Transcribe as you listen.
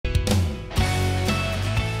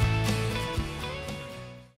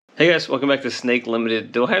Hey guys, welcome back to Snake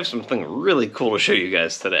Limited. Do I have something really cool to show you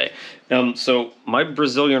guys today? So my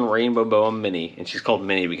Brazilian Rainbow Boa Minnie, and she's called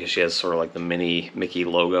Minnie because she has sort of like the Minnie Mickey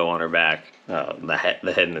logo on her back, the head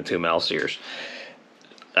and the two mouse ears.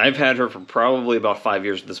 I've had her for probably about 5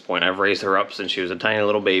 years at this point. I've raised her up since she was a tiny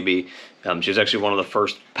little baby. She was actually one of the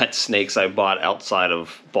first pet snakes I bought outside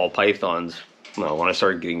of ball pythons. Well, when I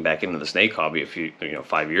started getting back into the snake hobby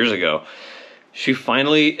 5 years ago. She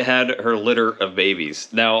finally had her litter of babies.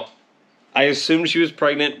 Now, I assumed she was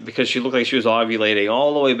pregnant because she looked like she was ovulating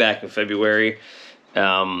all the way back in February.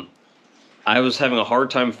 I was having a hard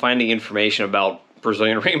time finding information about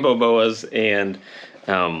Brazilian Rainbow Boas and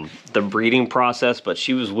the breeding process, but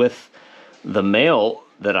she was with the male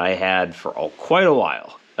that I had for quite a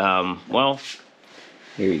while. Well,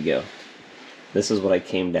 here you go. This is what I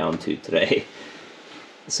came down to today.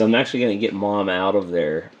 So I'm actually going to get Mom out of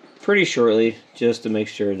there pretty shortly, just to make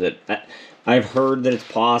sure that I've heard that it's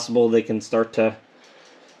possible they can start to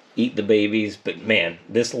eat the babies, but man,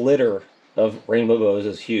 this litter of rainbow boas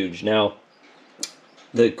is huge. Now,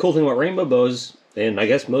 the cool thing about rainbow boas, and I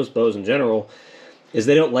guess most boas in general, is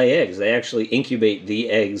they don't lay eggs. They actually incubate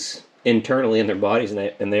the eggs internally in their bodies,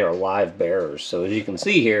 and they are live bearers. So as you can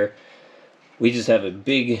see here, we just have a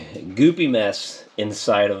big goopy mess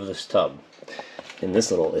inside of this tub. And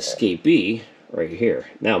this little escapee right here.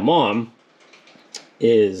 Now, Mom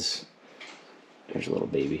is... There's a little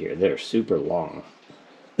baby here. They're super long,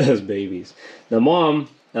 those babies. Now, Mom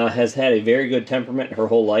has had a very good temperament her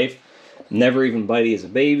whole life. Never even bitey as a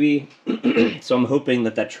baby. So I'm hoping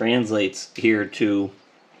that translates here to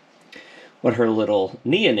what her little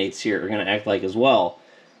neonates here are going to act like as well.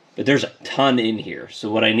 But there's a ton in here. So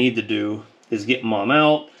what I need to do is get Mom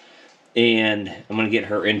out, and I'm going to get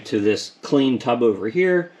her into this clean tub over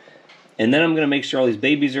here. And then I'm going to make sure all these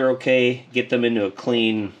babies are okay, get them into a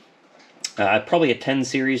clean, probably a 10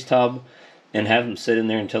 series tub, and have them sit in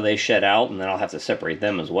there until they shed out, and then I'll have to separate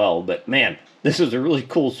them as well. But man, this is a really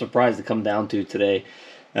cool surprise to come down to today.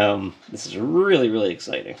 This is really, really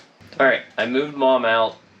exciting. All right, I moved Mom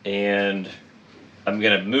out, and I'm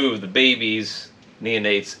going to move the babies,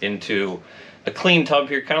 neonates, into a clean tub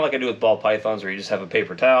here, kind of like I do with ball pythons, where you just have a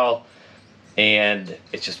paper towel, and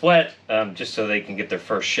it's just wet, just so they can get their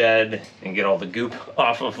first shed and get all the goop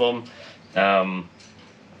off of them.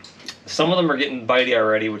 Some of them are getting bitey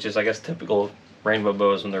already, which is, I guess, typical of rainbow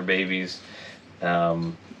boas when they're babies.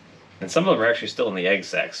 And some of them are actually still in the egg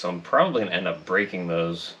sacs, so I'm probably going to end up breaking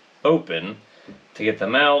those open to get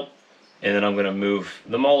them out, and then I'm going to move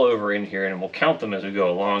them all over in here, and we'll count them as we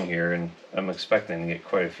go along here, and I'm expecting to get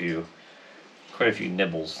quite a few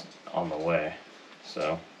nibbles on the way.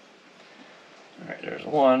 So... Alright, there's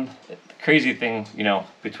one. The crazy thing,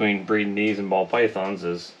 between breeding these and ball pythons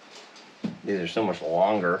is these are so much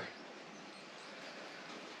longer.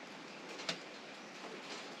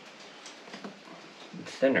 And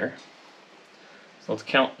thinner. So let's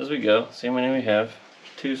count as we go. See how many we have.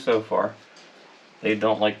 2 so far. They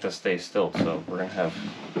don't like to stay still, so we're gonna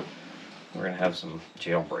have some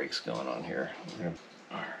jailbreaks going on here.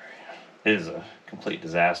 Alright. It is a complete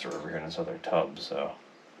disaster over here in this other tub, so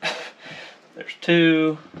there's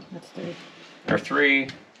 2. That's 3. Or 3.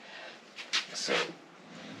 So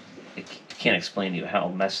I can't explain to you how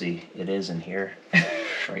messy it is in here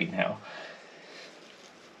right now.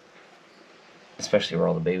 Especially where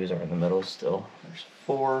all the babies are in the middle still. There's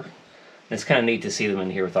 4. And it's kind of neat to see them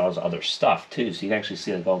in here with all this other stuff too. So you can actually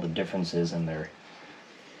see like all the differences in their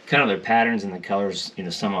patterns and the colors.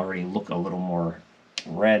 Some already look a little more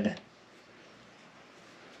red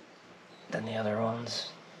than the other ones.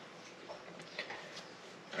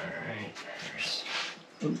 Alright,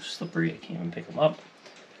 ooh, slippery, I can't even pick them up.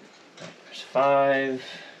 There's 5.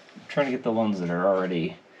 I'm trying to get the ones that are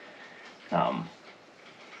already out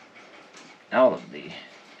of the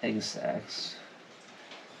egg sacs.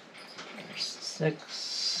 There's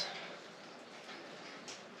 6.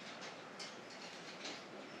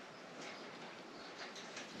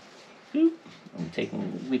 Oop.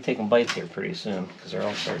 We'll be taking bites here pretty soon because they're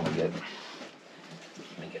all starting to get.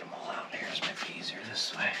 Let me get them all out here. This might be easier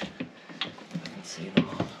this way. I can see them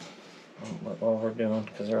all while we're doing,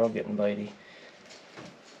 because they're all getting bitey.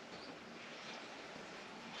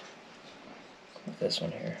 This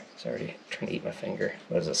one here, it's already trying to eat my finger.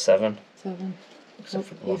 What is it, 7? 7. Except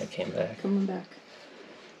for the one that came back. Coming back.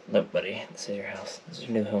 Nope, buddy. This is your house. This is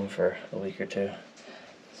your new home for a week or 2.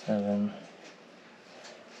 7.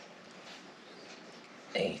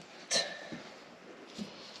 8.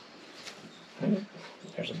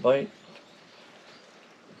 There's a bite.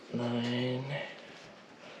 9.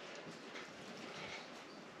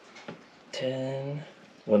 10.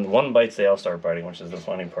 when one bites, they all start biting, which is the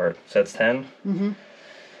funny part. So that's 10? Mm-hmm.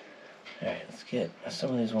 Alright, let's get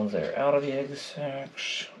some of these ones that are out of the egg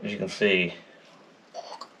sacs. As you can see,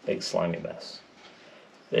 big slimy mess.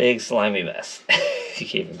 Big slimy mess. You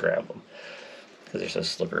can't even grab them because they're so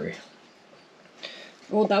slippery.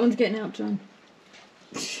 Well, that one's getting out, John.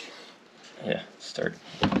 Yeah, start.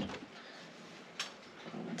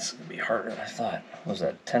 It's going to be harder than I thought. What was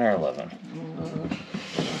that, 10 or 11? Lost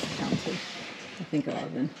count too. I think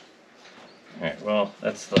 11. Alright, well,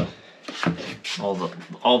 that's the all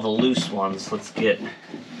the loose ones. Let's get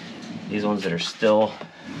these ones that are still.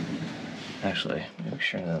 Actually, make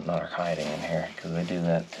sure that they're not hiding in here because they do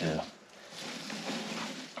that too.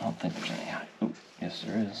 I don't think there's any. Ooh, yes,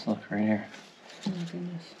 there is. Look right here. Oh my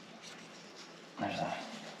goodness. There's a.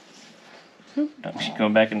 Don't she's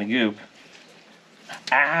going back in the goop.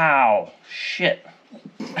 Ow! Shit.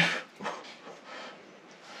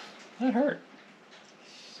 That hurt.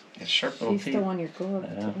 Got sharp little She's teeth. still on your glove.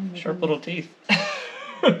 Sharp little teeth.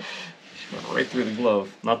 She went right through the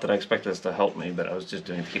glove. Not that I expect this to help me, but I was just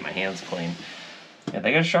doing it to keep my hands clean. Yeah,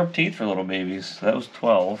 they got sharp teeth for little babies. That was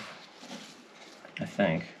 12, I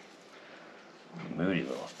think. Moody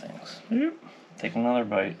little things. Yep. Take another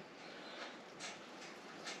bite.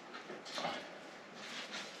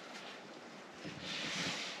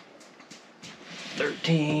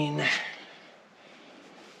 $13.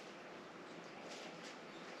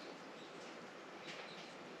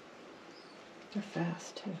 They're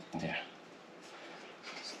fast too. Yeah.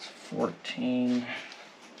 It's 14.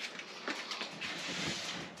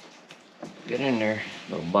 Get in there,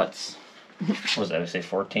 little butts. What was that? I say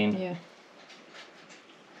 14? Yeah.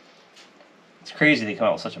 It's crazy they come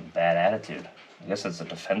out with such a bad attitude. I guess that's a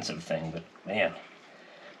defensive thing, but man,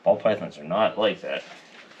 ball pythons are not like that.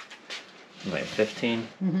 Am I at 15?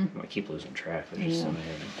 Mm-hmm. I keep losing track. There's just so many.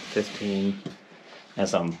 15.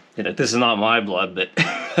 That's this is not my blood, but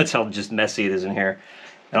that's how just messy it is in here.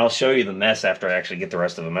 And I'll show you the mess after I actually get the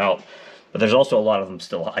rest of them out. But there's also a lot of them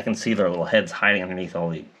still. I can see their little heads hiding underneath all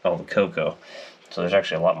the cocoa. So there's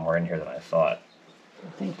actually a lot more in here than I thought. I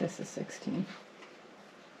think this is 16.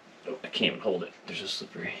 Oh, I can't even hold it. They're so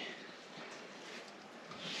slippery.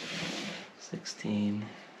 16.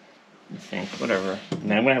 I think, whatever.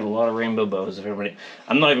 Man, I'm gonna have a lot of rainbow boas if everybody.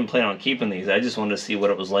 I'm not even planning on keeping these. I just wanted to see what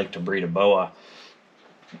it was like to breed a boa.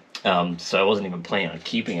 So I wasn't even planning on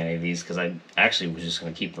keeping any of these because I actually was just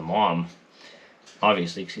gonna keep them on.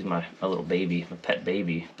 Obviously, because he's my little baby, my pet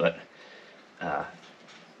baby. But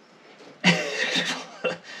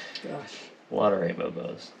Gosh. A lot of rainbow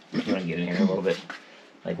boas. I'm gonna get in here a little bit.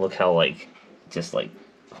 Like, look how just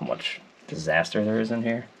how much disaster there is in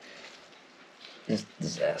here. Just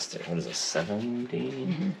disaster. What is it,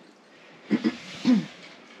 17? Mm-hmm.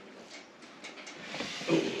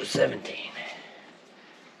 Ooh, 17.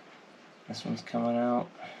 This one's coming out.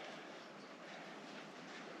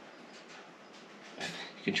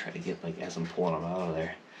 You can try to get, as I'm pulling them out of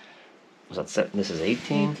there. Was that set? This is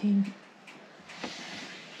 18? 18.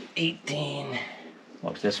 18.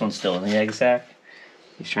 Look, this one's still in the egg sac.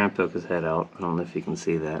 He's trying to poke his head out. I don't know if you can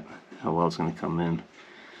see that. How well it's going to come in.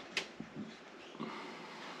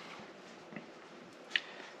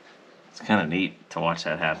 It's kind of neat to watch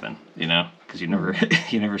that happen, you know, because you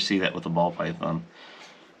never see that with a ball python.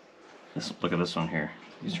 Look at this one here.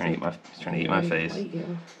 He's trying to eat my face.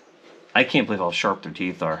 I can't believe how sharp their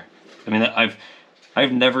teeth are. I mean,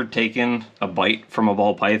 I've never taken a bite from a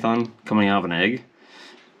ball python coming out of an egg.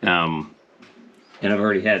 And I've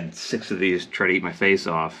already had 6 of these try to eat my face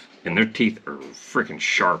off, and their teeth are freaking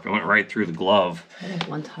sharp. It went right through the glove. I think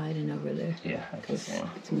one's hiding over there. Yeah, I can see him.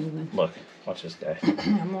 It's moving. Look, watch this guy.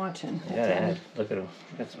 I'm watching. Yeah, look at him.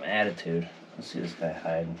 Got some attitude. Let's see this guy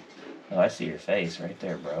hiding. Oh, I see your face right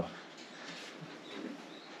there, bro.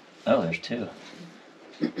 Oh, there's 2.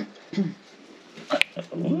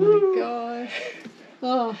 Oh my gosh.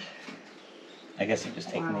 Oh. I guess I'm just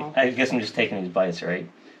taking. Wow. I guess I'm just taking these bites, right?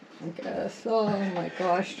 I guess. Oh my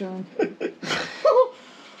gosh, John.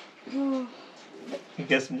 I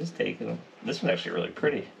guess I'm just taking them. This one's actually really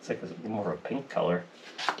pretty. It's like more of a pink color.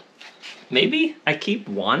 Maybe I keep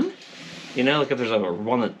one. You know, like if there's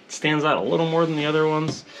one that stands out a little more than the other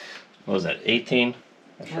ones. What was that, 18?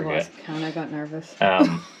 I forget. I lost count. I got nervous.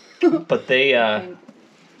 But they, I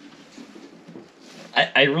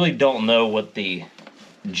really don't know what the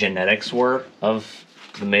genetics were of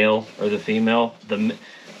the male or the female.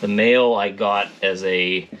 The male I got as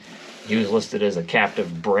he was listed as a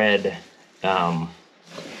captive bred,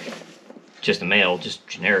 just a male, just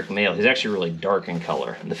generic male. He's actually really dark in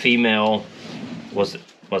color. And the female was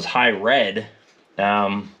high red,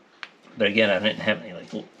 but again, I didn't have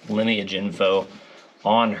any lineage info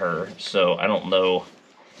on her, so I don't know,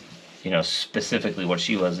 you know, specifically what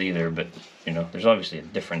she was either, but, you know, there's obviously a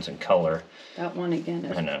difference in color. That one again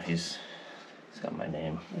is. I know, he's got my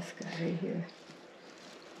name. This guy right here.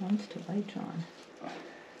 Wants to bite John.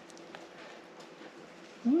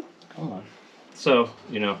 Come on. So,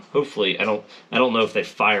 you know, hopefully, I don't know if they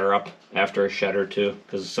fire up after a shed or two,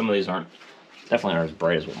 because some of these definitely aren't as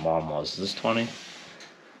bright as what Mom was. Is this 20? I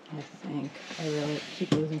think. I really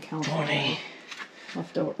keep losing count. 20. I'll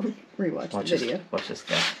have to rewatch the video. Watch this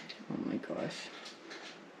guy. Oh my gosh.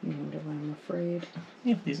 You wonder why I'm afraid.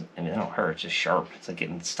 Yeah, I mean, they don't hurt, it's just sharp. It's like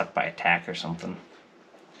getting stuck by a tack or something.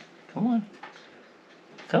 Come on.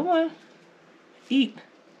 Come on. Eat.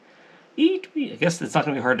 Eat. I guess it's not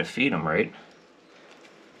going to be hard to feed them, right?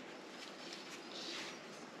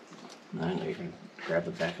 I know you're going to grab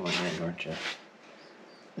the back of my hand, aren't you?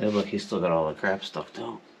 Hey, look, he's still got all the crap stuck to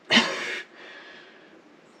him.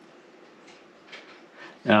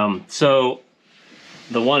 So,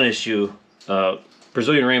 the one issue,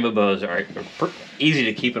 Brazilian Rainbow Boas are easy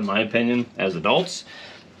to keep in my opinion as adults.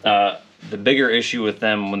 The bigger issue with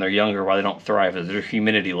them when they're younger, why they don't thrive, is their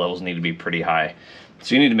humidity levels need to be pretty high.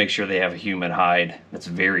 So you need to make sure they have a humid hide that's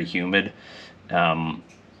very humid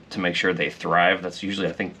to make sure they thrive. That's usually,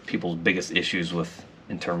 I think, people's biggest issues with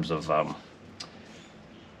in terms of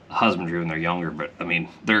husbandry when they're younger. But I mean,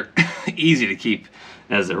 they're easy to keep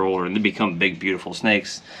as they're older, and they become big, beautiful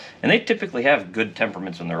snakes. And they typically have good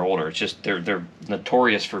temperaments when they're older. It's just they're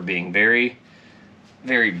notorious for being very,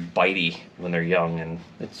 very bitey when they're young, and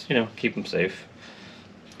it's, you know, keep them safe.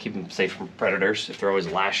 Keep them safe from predators if they're always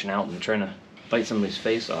lashing out and trying to bite somebody's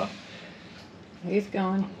face off. He's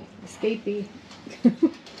going. Escapee. Get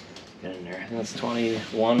in there. I think that's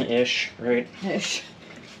 21-ish, right? Ish.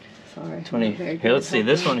 Sorry. 20. Here, let's see.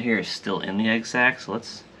 This one here is still in the egg sac, so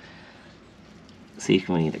let's see if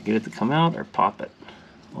we can either get it to come out or pop it.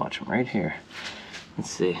 Watch them right here.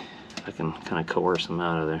 Let's see if I can kind of coerce them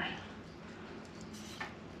out of there.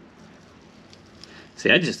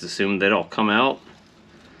 See, I just assumed they'd all come out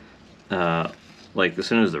like as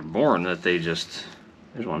soon as they're born, that they just...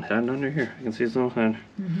 There's one head under here. I can see his little head.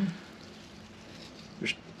 Mm-hmm.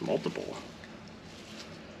 There's multiple.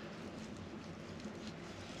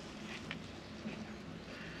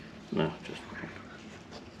 No, just...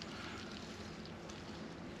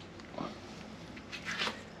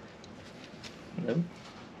 Nope.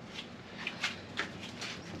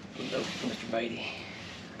 Nope, Mr. Bitey.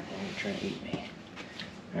 You're trying to eat me.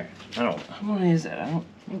 Alright, I don't... How many is that? I don't...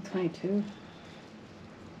 22.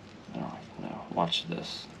 I don't know. Watch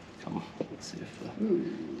this. Come, let's see if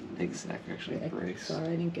the egg sac actually breaks. Sorry,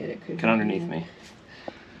 I didn't get it. Get underneath me.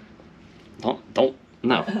 Don't,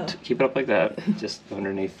 no. Keep it up like that. Just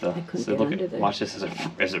underneath the... So look at, watch this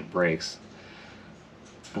as it breaks.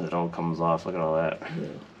 As it all comes off. Look at all that. Yeah.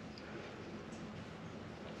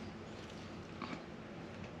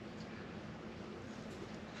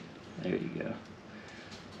 There you go.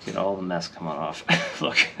 Get all the mess coming off.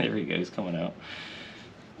 Look, there he goes, coming out.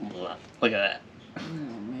 Look at that. Oh,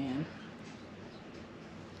 man.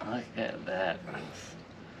 Look at that.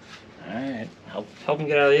 Alright, help him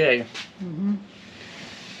get out of the egg. Mm-hmm.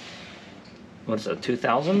 What's that,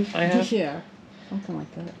 2,000 I have? Yeah, something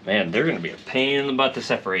like that. Man, they're going to be a pain in the butt to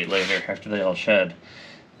separate later after they all shed.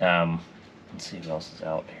 Let's see what else is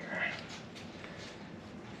out here.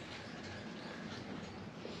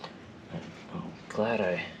 I'm glad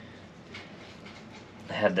I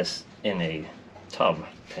had this in a tub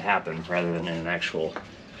to happen rather than in an actual,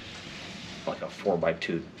 like a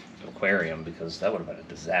 4x2 aquarium, because that would have been a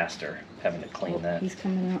disaster having to clean that. He's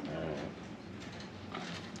coming out.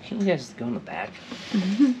 Can you guys go in the back?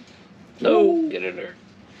 Mm-hmm. No, get in there.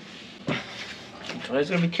 Always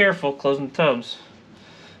gotta be careful closing the tubs.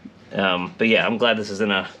 But yeah, I'm glad this is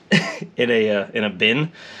in a in a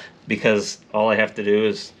bin, because all I have to do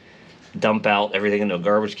is dump out everything into a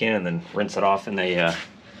garbage can and then rinse it off in a. Oh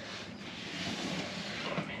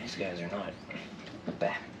man, these guys are not. The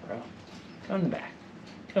back, bro. Go in the back.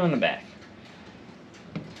 Go in the back.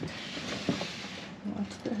 Watch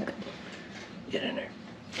the head. Get in there.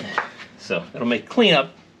 So it'll make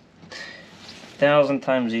cleanup 1,000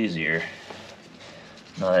 times easier.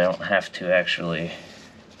 Now I don't have to actually,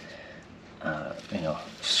 you know,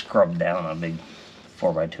 scrub down a big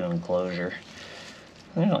 4x2 enclosure.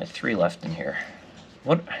 There's only 3 left in here.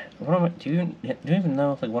 What am I? Do you even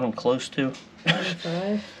know like what I'm close to?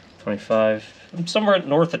 25. 25. I'm somewhere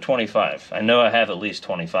north of 25. I know I have at least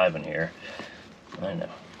 25 in here. I know.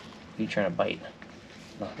 What are you trying to bite?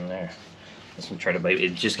 Nothing there. This one tried to bite.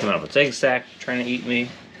 It just came out of its egg sac, trying to eat me.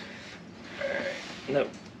 Alright. Nope.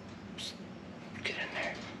 Just get in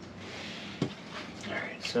there.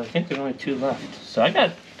 So I think there's only 2 left. So I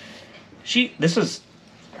got, this is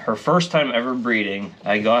her first time ever breeding.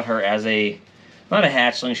 I got her as not a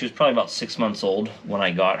hatchling, she was probably about 6 months old when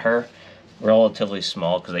I got her. Relatively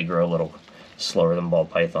small because they grow a little slower than ball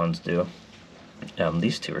pythons do.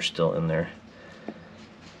 These 2 are still in their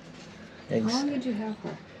eggs. How long did you have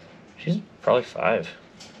her? She's probably 5.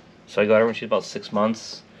 So I got her when she was about 6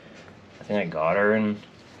 months. I think I got her in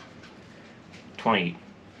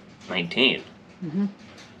 2019. Mm-hmm.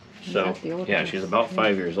 So yeah, she's about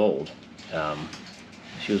 5 years old.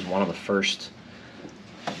 She was one of the first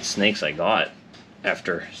snakes I got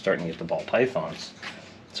after starting to get the ball pythons.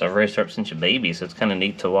 So I've raised her up since a baby, so it's kind of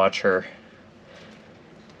neat to watch her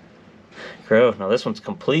grow. Now this one's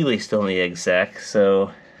completely still in the egg sac,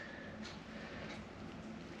 so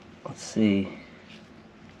let's see.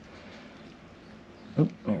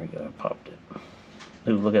 Oop, there we go, I popped it.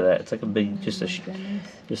 Ooh, look at that. It's like a big, just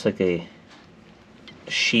like a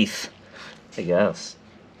sheath, I guess,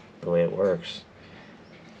 the way it works.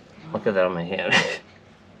 Look at that on my hand.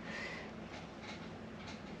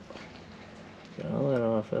 Get all that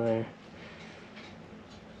off of there.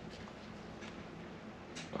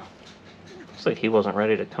 Looks like he wasn't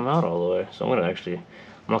ready to come out all the way, so I'm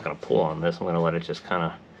not gonna pull on this. I'm gonna let it just kind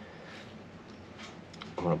of.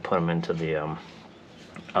 I'm gonna put him into the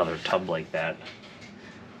other tub like that.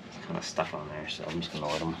 It's kind of stuck on there, so I'm just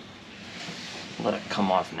gonna let it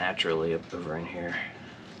come off naturally up over in here.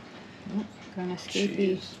 Oh, kind of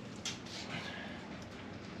escapey. Jeez.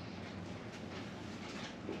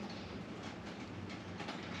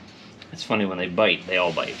 It's funny when they bite, they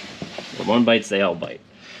all bite. When one bites, they all bite.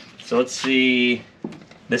 So let's see.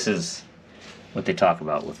 This is what they talk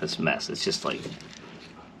about with this mess. It's just like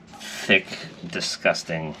thick,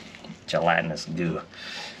 disgusting, gelatinous goo.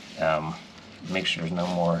 Make sure there's no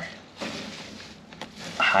more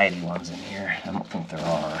hidey ones in here. I don't think there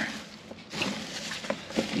are.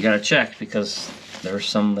 You gotta check because there's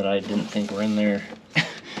some that I didn't think were in there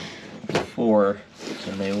before,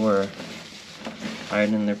 and they were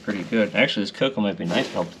hiding in there pretty good. Actually, this cocoa might be nice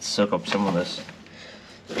to help soak up some of this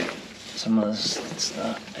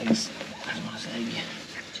eggs. Egg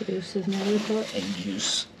Juice is my report. egg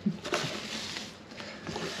juice.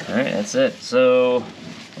 All right, that's it. So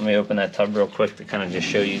let me open that tub real quick to kind of just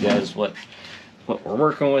show you guys what we're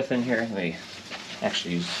working with in here. Let me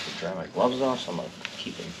actually dry my gloves off, so I'm gonna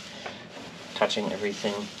keep touching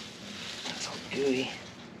everything. That's all gooey.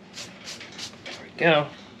 There we go.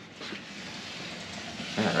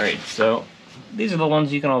 All right, so these are the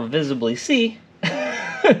ones you can all visibly see.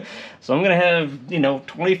 So I'm gonna have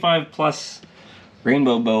 25 plus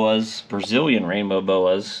rainbow boas, Brazilian rainbow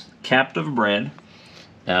boas, captive bred.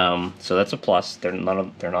 So that's a plus. They're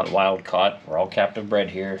not wild caught. We're all captive bred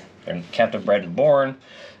here. They're captive bred and born.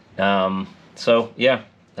 So yeah,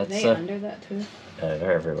 that's. Are they under that too?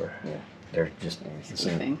 They're everywhere. Yeah. They're just. This is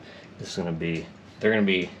gonna be. They're gonna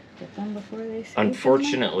be. Get them before they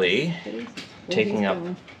Unfortunately, taking up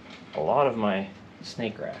going. a lot of my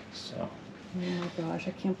snake racks. So. Oh my gosh,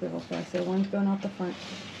 I can't believe how fast that one's going out the front.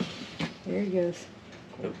 There he goes.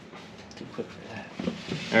 Oop, too quick for that.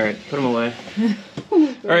 All right, put them away.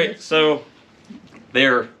 Oh all right, so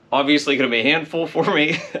they're obviously going to be a handful for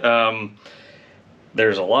me.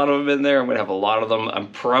 There's a lot of them in there. I'm going to have a lot of them. I'm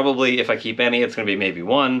probably, if I keep any, it's going to be maybe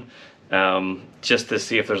one, just to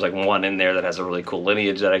see if there's like one in there that has a really cool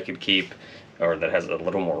lineage that I could keep, or that has a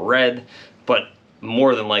little more red. But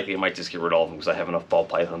more than likely, I might just get rid of all of them because I have enough ball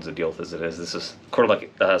pythons to deal with as it is. This is sort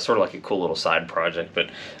of like a cool little side project.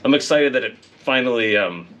 But I'm excited that it finally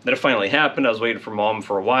happened. I was waiting for Mom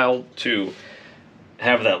for a while to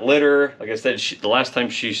have that litter. Like I said, the last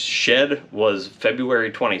time she shed was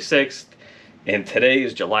February 26th, and today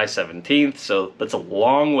is July 17th. So that's a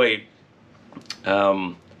long wait.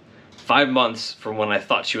 5 months from when I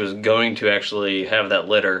thought she was going to actually have that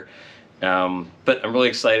litter. But I'm really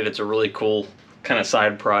excited. It's a really cool kind of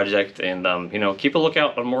side project, and keep a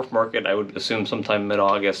lookout on Morph Market. I would assume sometime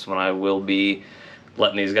mid-August when I will be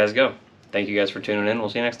letting these guys go. Thank you guys for tuning in. We'll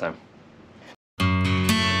see you next time.